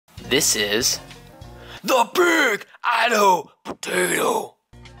This is the Big Idaho Potato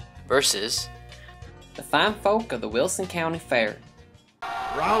versus the fine folk of the Wilson County Fair.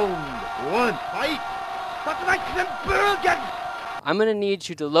 Round one, fight! I'm gonna need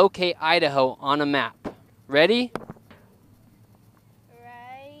you to locate Idaho on a map. Ready?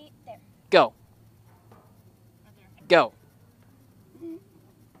 Right there. Go. Go.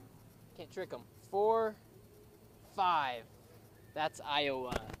 Can't trick them. 4, 5. That's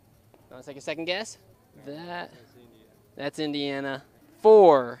Iowa. Want to take a second guess? That's Indiana.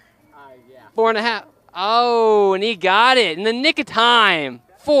 4. 4.5. Oh, and he got it in the nick of time.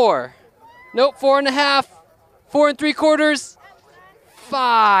 4. Nope, 4.5. 4 3/4.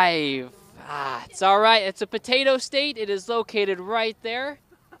 5. It's all right. It's a potato state. It is located right there.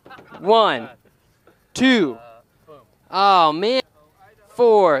 1, 2. Oh, man.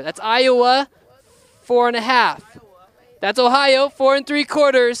 4. That's Iowa. 4.5. That's Ohio. 4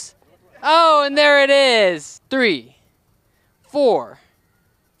 3/4. Oh, and there it is. 3, 4.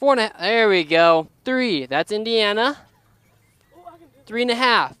 4.5. There we go. 3. That's Indiana.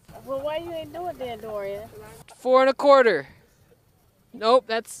 3.5. Well, why you ain't doing that, Dorian? 4 1/4. Nope,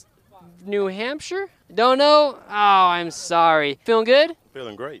 that's New Hampshire. Don't know. Oh, I'm sorry. Feeling good?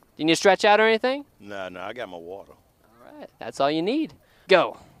 Feeling great. Do you need to stretch out or anything? No, I got my water. All right, that's all you need.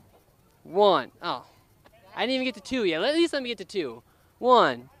 Go. 1. Oh, I didn't even get to 2 yet. At least let me get to 2.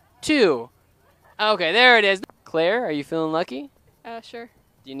 1, 2. Okay, there it is. Claire, are you feeling lucky? Sure.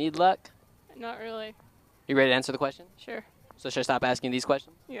 Do you need luck? Not really. You ready to answer the question? Sure. So should I stop asking these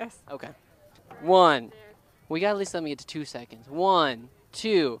questions? Yes. Okay. 1. We got to at least let me get to 2 seconds. 1,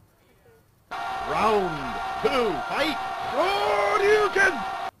 2. Round two, fight!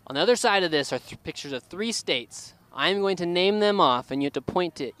 On the other side of this are pictures of 3 states. I'm going to name them off, and you have to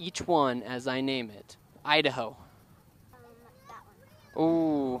point to each one as I name it. Idaho. That one.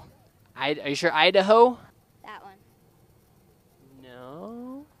 Ooh. Are you sure Idaho? That one.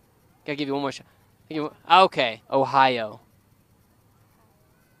 No. Gotta give you one more shot. Okay. Ohio.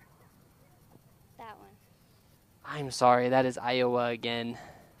 That one. I'm sorry, that is Iowa again.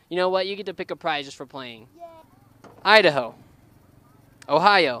 You know what? You get to pick a prize just for playing. Yay. Idaho.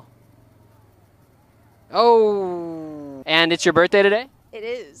 Ohio. Oh. And it's your birthday today? It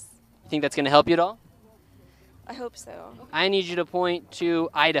is. You think that's going to help you at all? I hope so. I need you to point to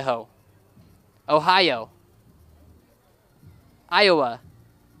Idaho. Ohio. Iowa.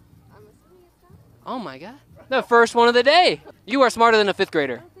 Oh my God. The first one of the day. You are smarter than a 5th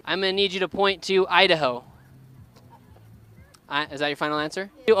grader. I'm going to need you to point to Idaho. Is that your final answer?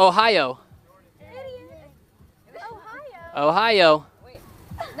 To Ohio. Ohio.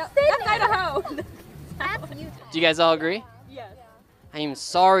 No, that's Idaho. That's Utah. Do you guys all agree? Yes. I'm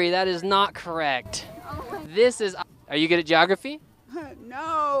sorry, that is not correct. This is... Are you good at geography?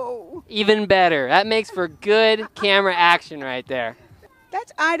 No. Even better. That makes for good camera action right there.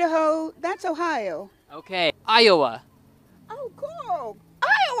 That's Idaho. That's Ohio. Okay. Iowa. Oh, cool.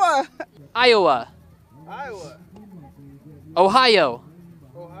 Iowa. Iowa. Iowa. Ohio.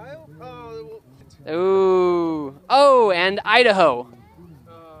 Ohio? Oh, Ooh. Oh, and Idaho.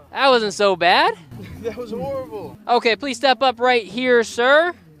 That wasn't so bad. that was horrible. Okay, please step up right here,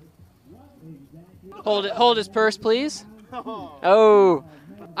 sir. Hold his purse, please. Oh.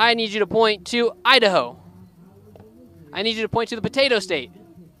 I need you to point to Idaho. I need you to point to the potato state.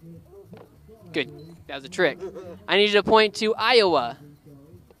 Good. That was a trick. I need you to point to Iowa.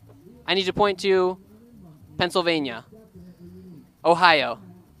 I need you to point to Pennsylvania. Ohio.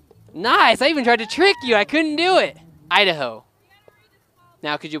 Nice. I even tried to trick you. I couldn't do it. Idaho.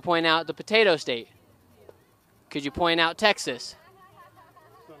 Now, could you point out the potato state? Could you point out Texas?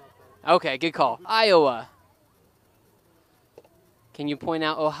 Okay, good call. Iowa. Can you point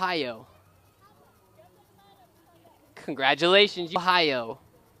out Ohio? Congratulations, Ohio.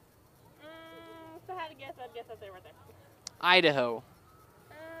 If I had to guess, I'd guess I'd say right there. Idaho.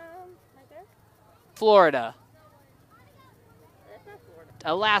 Right there? Florida. That's not Florida.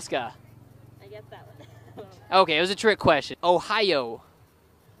 Alaska. I guess that one. Okay, it was a trick question. Ohio.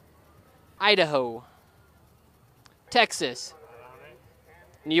 Idaho. Texas.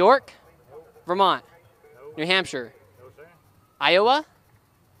 New York. Vermont. New Hampshire. Iowa.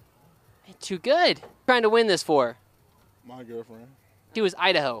 Ain't too good. Trying to win this for. My girlfriend. He was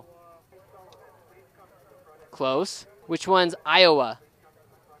Idaho. Close. Which one's Iowa?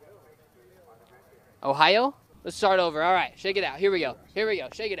 Ohio? Let's start over. All right, shake it out. Here we go. Here we go.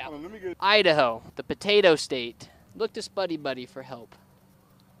 Shake it out. Let me get Idaho, the potato state. Look to Spuddy Buddy for help.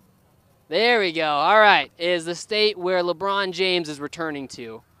 There we go. All right, is the state where LeBron James is returning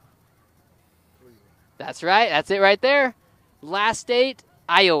to. That's right. That's it right there. Last state,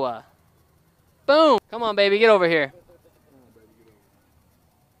 Iowa. Boom. Come on, baby, get over here.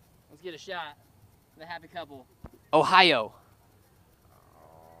 Let's get a shot. The happy couple. Ohio.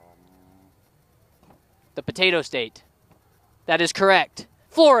 The potato state. That is correct.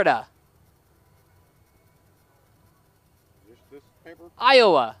 Florida. This paper?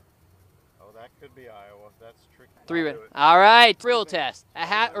 Iowa. Oh, that could be Iowa. That's tricky. Three I'll red. do it. All right. Thrill test. A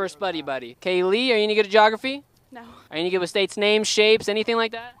hat or a spuddy buddy? Okay, Lee, are you any good at geography? No. Are you any good with states' names, shapes, anything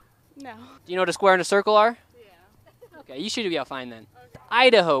like that? No. Do you know what a square and a circle are? Yeah. Okay, you should be all fine then.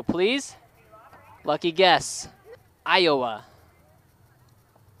 Idaho, please. Lucky guess. Iowa.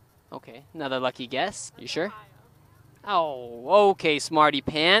 Okay, another lucky guess. You sure? Oh, okay, smarty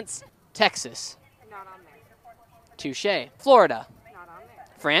pants. Texas. Not on there. Touche. Florida. Not on there.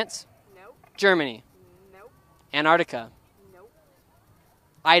 France. Nope. Germany. Nope. Antarctica. Nope.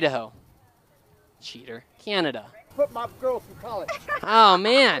 Idaho. Cheater. Canada. Put my girl through college. Oh,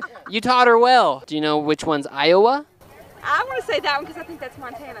 man. You taught her well. Do you know which one's Iowa? I want to say that one because I think that's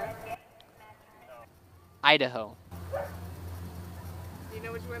Montana. Idaho. Do you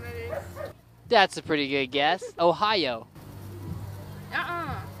know which one it is? That's a pretty good guess. Ohio.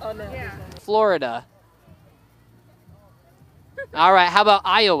 Oh, no. Yeah. Florida. All right, how about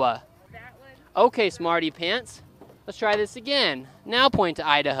Iowa? That one. Okay, smarty pants. Let's try this again. Now point to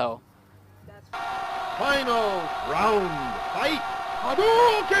Idaho. Final round. Fight.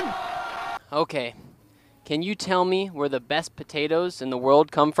 Hadouken! Okay. Can you tell me where the best potatoes in the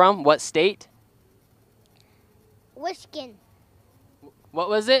world come from? What state? Michigan. What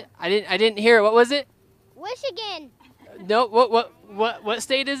was it? I didn't hear it. What was it? Michigan. No, what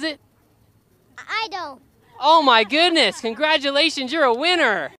state is it? Idaho. Oh my goodness. Congratulations, you're a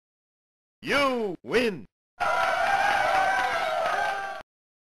winner. You win.